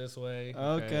jerseys up this way.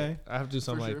 Okay. I have to do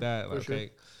something like that. Like,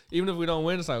 okay, even if we don't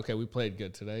win, it's like, okay, we played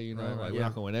good today. You know, we're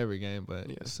not going to win every game, but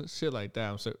shit like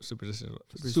that, I'm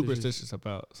superstitious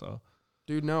about. So,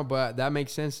 dude, no, but that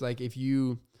makes sense. Like, if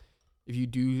you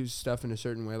do stuff in a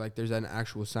certain way, like, there's an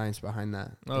actual science behind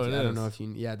that. Oh, I don't know if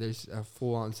there's a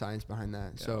full-on science behind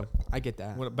that. Yeah. So, I get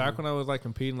that. Back when I was, like,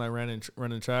 competing, like,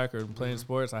 running track or playing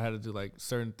sports, I had to do, like,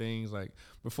 certain things. Like,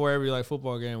 before every, like,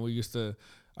 football game,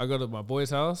 I go to my boy's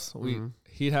house.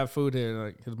 He'd have food here.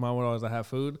 Like his mom would always have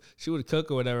food. She would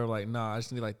cook or whatever. Like, nah, I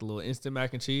just need like the little instant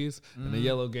mac and cheese and the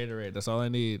yellow Gatorade. That's all I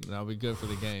need, and I'll be good for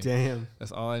the game. Damn,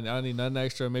 that's all I need. Nothing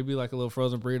extra. Maybe like a little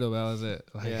frozen burrito. That was it.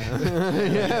 Like,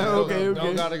 okay.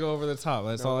 Don't gotta go over the top.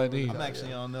 That's all I need. I'm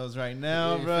actually on those right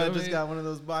now, bro. I just got one of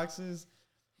those boxes.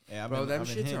 Yeah, bro, them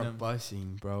shits are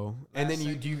busting, bro. And then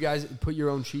do you guys put your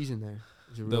own cheese in there?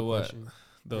 The what? Question.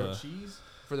 The cheese.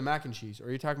 For the mac and cheese, or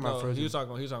are you talking about frozen? He was talking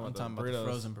about the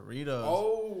frozen burritos.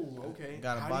 Oh, okay.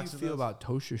 How do you feel about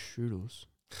toaster strudels?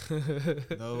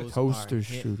 Those toaster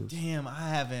strudels. Damn, I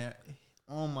haven't.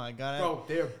 Oh my god, bro,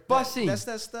 they're busting. That's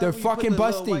that stuff. They're fucking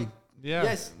busting. Yeah.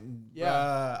 Yes.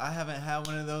 Yeah. I haven't had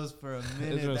one of those for a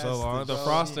minute. It's been so long. The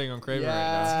frosting on craving right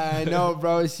now. Yeah, I know,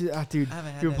 bro. It's just, dude,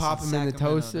 you pop them in the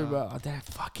toaster, bro. They're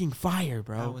fucking fire,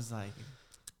 bro. I was like,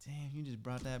 damn, you just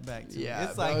brought that back to me.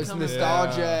 It's bro, like it's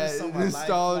nostalgia.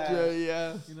 nostalgia,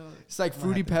 yeah. You know, it's like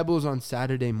Fruity Pebbles on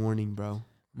Saturday morning, bro.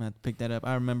 I'm gonna have to pick that up.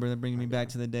 I remember that bringing me back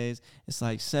to the days. It's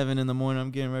like 7 a.m.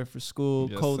 I'm getting ready for school,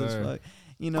 cold as fuck.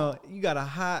 You know, you got a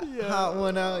hot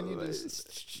one out, and you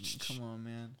just come on,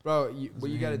 man. Bro,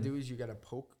 what you gotta do is you gotta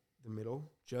poke the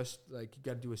middle, just like you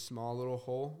gotta do a small little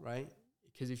hole, right?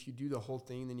 Because if you do the whole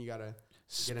thing, then you gotta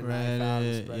get a knife out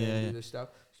and spread it and do this stuff.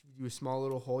 So if you do a small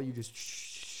little hole, you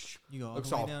just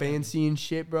looks all fancy and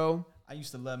shit, bro. I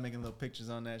used to love making little pictures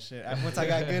on that shit. Once I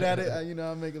got good at it,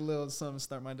 I'll make a little something to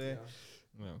start my day.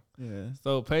 Yeah.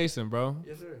 So Payson, bro.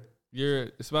 Yes,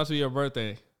 sir. It's about to be your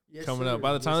birthday coming up.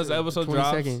 By the time this episode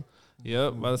 22nd. drops.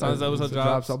 Yep. By the time this episode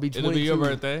drops, I'll be 22. It'll be your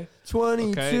birthday.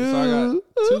 22. Okay. So I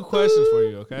got 2 questions for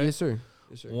you. Okay. Yes, sir.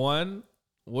 One,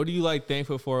 what are you like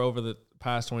thankful for over the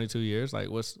past 22 years? Like,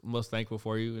 what's most thankful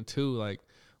for you? And 2, like,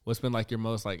 what's been like your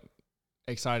most like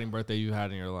exciting birthday you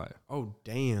had in your life? Oh,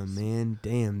 damn, man.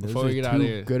 Damn. Those Before we get out of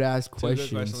here, good ass questions.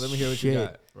 Good questions. Let me hear what you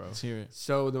got, bro. Let's hear it.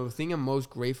 So the thing I'm most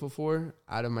grateful for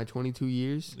out of my 22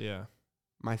 years,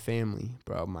 my family,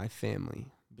 bro. My family.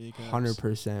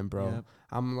 100%, bro. Yep.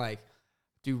 I'm like,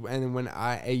 dude, and when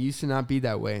it used to not be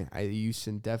that way. I used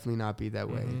to definitely not be that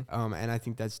way. And I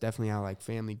think that's definitely how like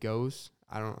family goes.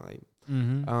 I don't like,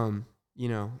 you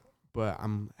know, but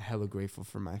I'm hella grateful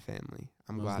for my family.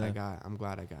 I'm glad I got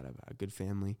a good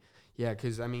family. Yeah,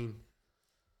 because I mean,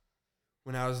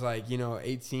 when I was like,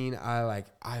 18,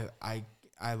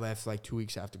 I left like 2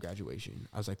 weeks after graduation.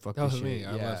 I was like, fuck this shit. Me.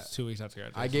 I left 2 weeks after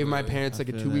graduation. I gave my parents like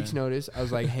a 2 weeks notice. I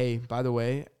was like, hey, by the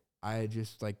way, I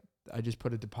just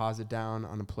put a deposit down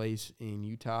on a place in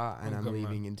Utah and I'm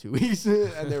leaving in 2 weeks.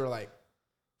 And they were like,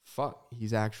 fuck,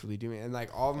 he's actually doing it. And like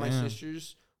all of my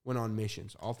sisters went on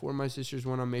missions. All 4 of my sisters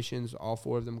went on missions. All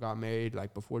 4 of them got married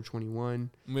like before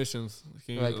 21. Missions.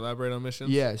 Can you elaborate on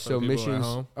missions? Yeah. So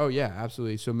missions. Oh yeah,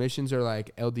 absolutely. So missions are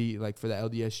like for the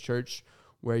LDS church,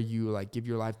 where you like give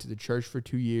your life to the church for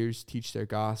 2 years, teach their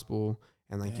gospel,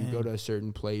 and like you go to a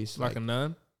certain place. Like a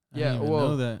nun? Yeah. I didn't even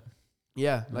know that.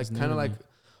 Yeah. Like kind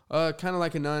of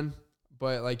like a nun,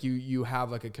 but like you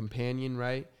have like a companion,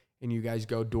 right? And you guys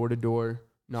go door to door,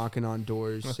 knocking on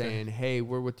doors, saying, hey,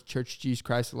 we're with the Church of Jesus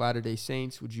Christ of Latter-day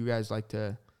Saints. Would you guys like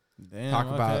to talk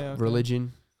about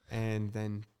religion? And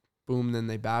then, boom, then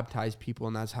they baptize people,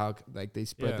 and that's how like they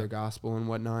spread their gospel and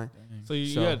whatnot. So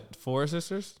you had 4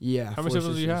 sisters? Yeah. How many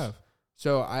siblings do you have?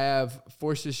 So I have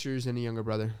 4 sisters and a younger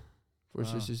brother. 4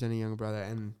 sisters and a younger brother.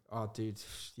 And, oh, dude,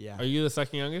 yeah. Are you the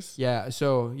second youngest? Yeah.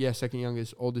 So, yeah, second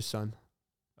youngest, oldest son.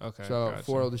 Okay. So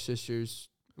 4 older sisters,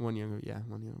 one younger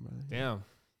brother. Damn.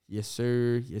 Yes,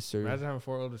 sir. Yes, sir. Imagine having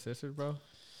 4 older sisters, bro.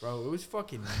 Bro, it was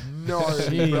fucking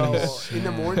gnarly, bro. In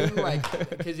the morning, like,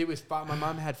 because it was my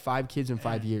mom had 5 kids in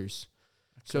 5 years.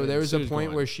 So there was a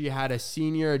point where she had a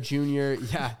senior, a junior.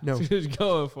 Yeah, no. She was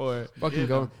going for it. Fucking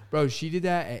going. Bro, she did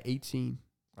that at 18.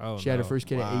 Oh, she had her first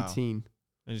kid at 18.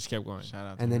 And just kept going. Shout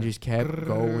out to and her. then just kept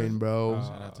going, bro.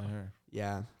 Shout out to her.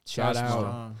 Yeah. Shout out.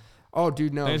 Strong. Oh,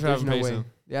 dude, no. Thanks there's for no having way. Payson.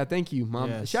 Yeah, thank you, Mom.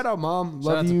 Yes. Shout out, Mom. Shout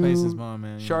Love out you. to Payson's mom,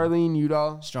 man. Charlene,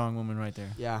 Udall. Strong woman right there.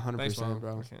 Yeah, 100%, Thanks, Mom.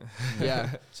 bro. Okay.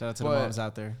 Yeah. Shout out to the moms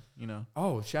out there,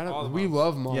 Oh, shout All out. the We moms.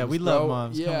 love moms. Yeah, we bro. love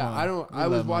moms. Yeah, I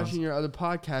was watching moms. your other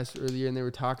podcast earlier, and they were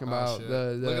talking about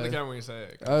the Look at the camera when you say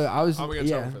it. I was. I'm gonna get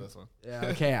trouble for this one. Yeah.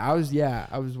 Okay. I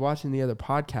was watching the other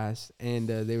podcast, and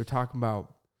they were talking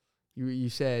about. You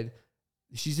said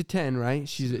she's a 10, right?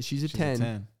 She's a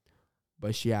 10,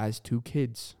 but she has 2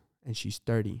 kids, and she's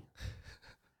 30.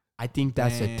 I think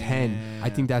that's a 10. I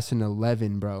think that's an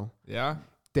 11, bro. Yeah.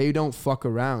 They don't fuck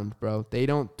around, bro. They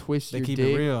don't twist your dick. They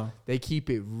keep it real. They keep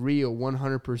it real,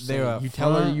 100%. You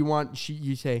tell her you want.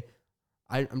 You say,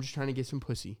 I'm just trying to get some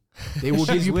pussy. They will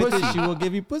give you pussy. She will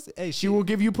give you pussy. Hey, she will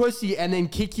give you pussy and then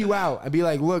kick you out. I'd be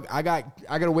like, look, I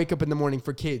gotta wake up in the morning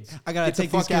for kids. I gotta take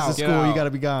these kids to school. You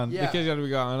gotta be gone. Yeah. The kids gotta be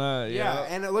gone. Yeah.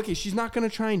 And look, she's not gonna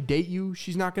try and date you.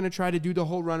 She's not gonna try to do the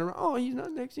whole run around. Oh, he's not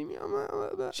texting me.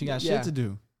 She got shit to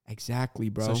do. Exactly,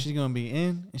 bro. So she's gonna be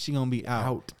in and she's gonna be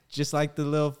out. Just like the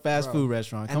little fast food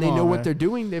restaurant. And they know what they're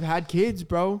doing. They've had kids,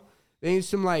 bro. They ain't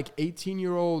some like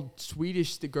 18-year-old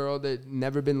Swedish girl that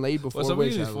never been laid before. Well, some of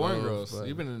these foreign girls.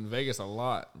 You've been in Vegas a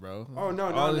lot, bro. Oh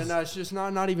no! It's just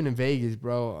not even in Vegas,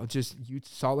 bro. Just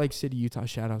Salt Lake City, Utah.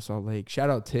 Shout out Salt Lake.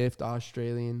 Shout out Tiff, the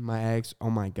Australian, my ex.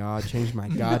 Oh my God, changed my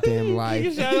goddamn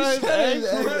life. Shout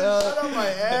out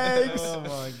my ex. Oh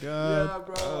my God. Yeah,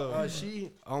 bro.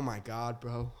 Oh my God,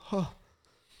 bro. Huh.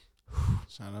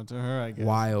 Shout out to her, I guess.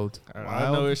 Wild.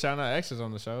 I know we're shouting out exes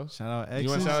on the show. Shout out exes. You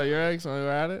want to shout out your ex when we're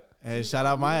at it? Hey, shout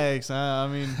out my ex. I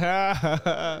mean,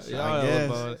 I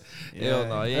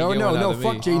no.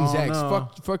 Fuck Jaiden's ex.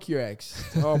 Fuck your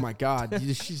ex. Oh my God,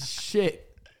 she's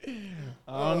shit.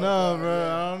 I don't know, bro.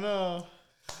 I don't know.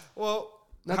 Well,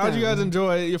 How'd you guys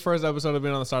enjoy your first episode of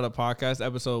being on the Startup Podcast?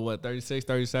 Episode 36,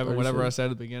 37, whatever I said at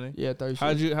the beginning. Yeah, 36.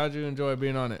 How'd you enjoy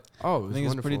being on it? Oh, I think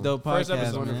it's a pretty dope podcast. First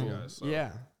episode, man. for you guys, so.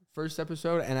 Yeah. First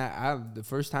episode, and I the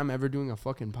first time ever doing a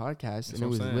fucking podcast, and it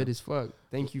was lit as fuck.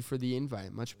 Thank you for the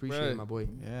invite, much appreciated, my boy.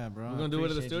 Yeah, bro. We're gonna do it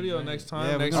at the studio next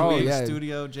time. Yeah, next week. week.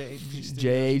 Studio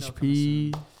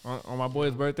JHP On my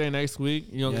boy's birthday next week.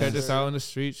 You gonna catch us out in the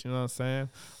streets. You know what I'm saying?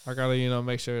 I gotta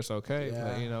make sure it's okay.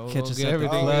 Yeah. But, Catch us get at the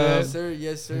everything club. good.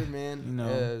 Yes, sir,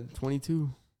 man. 22,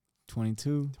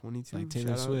 22, like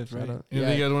Taylor Swift, right?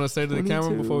 Anything you guys want to say to the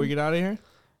camera before we get out of here?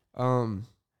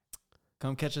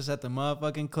 Come catch us at the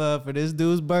motherfucking club for this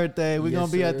dude's birthday. We're going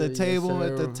to be at the table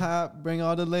at the top. Bring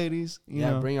all the ladies. You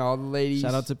know. Bring all the ladies.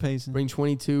 Shout out to Payson. Bring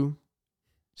 22.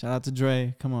 Shout out to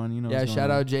Dre. Come on, Yeah,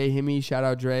 shout out Jay Himmy. Shout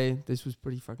out Dre. This was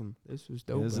pretty fucking, this was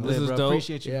dope. This is dope.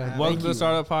 Appreciate you. Yeah. Welcome to the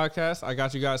Startup Podcast. I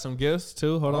got you guys some gifts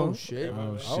too. Hold on. Shit.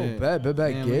 Oh, bet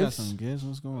Damn, gifts. We got some gifts.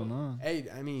 What's going on? Hey,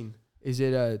 I mean, is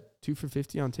it 2 for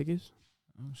 $50 on tickets?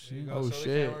 Oh, shit.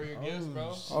 Shit.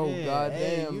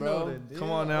 Goddamn, bro.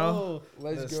 Come on now.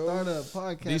 Let's go. Startup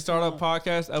Podcast. The Startup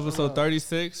Podcast, episode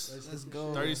 36. Let's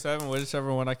go. 37,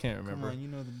 whichever one I can't remember. Come on, you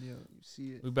know the deal. You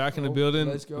see it. We back in the building.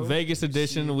 Let's go. Vegas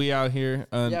edition. We out here.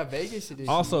 Vegas edition.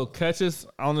 Also, catch us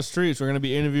on the streets. We're gonna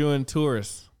be interviewing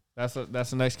tourists. That's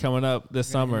the next coming up this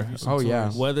summer. Oh,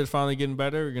 yeah. Weather's finally getting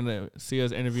better. We're gonna see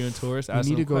us interviewing tourists. We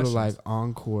need to go questions. to like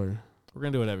Encore. We're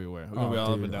gonna do it everywhere. We're gonna be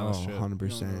all up and down the strip.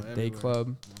 100%. Day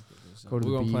club. Go to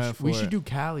the beach. We should do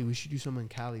Cali. We should do something in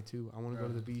Cali too. I want to go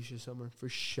to the beach this summer for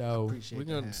show. We're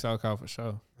gonna sell Cal for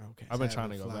show. Okay. I've been trying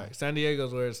to go back. San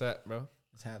Diego's where it's at, bro.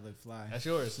 This hat look fly. That's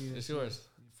yours. It's yours.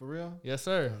 For real? Yes,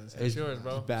 sir. It's yours,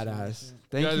 bro. It's badass.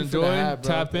 Thank you guys enjoy.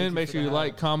 Tap in. Make sure you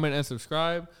like, comment, and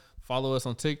subscribe. Follow us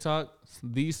on TikTok.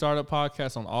 The Startup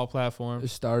Podcast on all platforms. The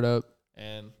Startup.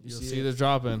 And you'll see this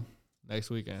dropping next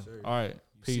weekend. All right.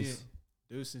 Peace.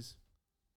 Deuces.